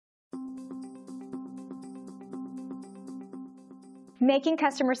Making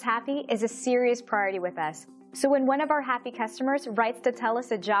customers happy is a serious priority with us. So when one of our happy customers writes to tell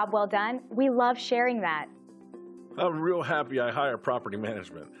us a job well done, we love sharing that. I'm real happy I hire property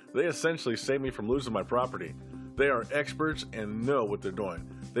management. They essentially save me from losing my property. They are experts and know what they're doing.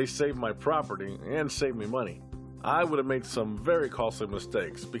 They save my property and save me money. I would have made some very costly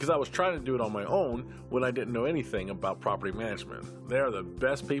mistakes because I was trying to do it on my own when I didn't know anything about property management. They are the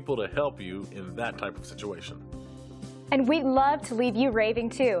best people to help you in that type of situation. And we'd love to leave you raving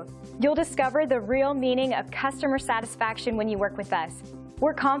too. You'll discover the real meaning of customer satisfaction when you work with us.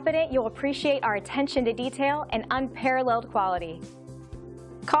 We're confident you'll appreciate our attention to detail and unparalleled quality.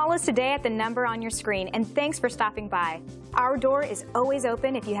 Call us today at the number on your screen, and thanks for stopping by. Our door is always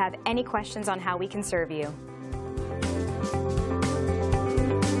open if you have any questions on how we can serve you.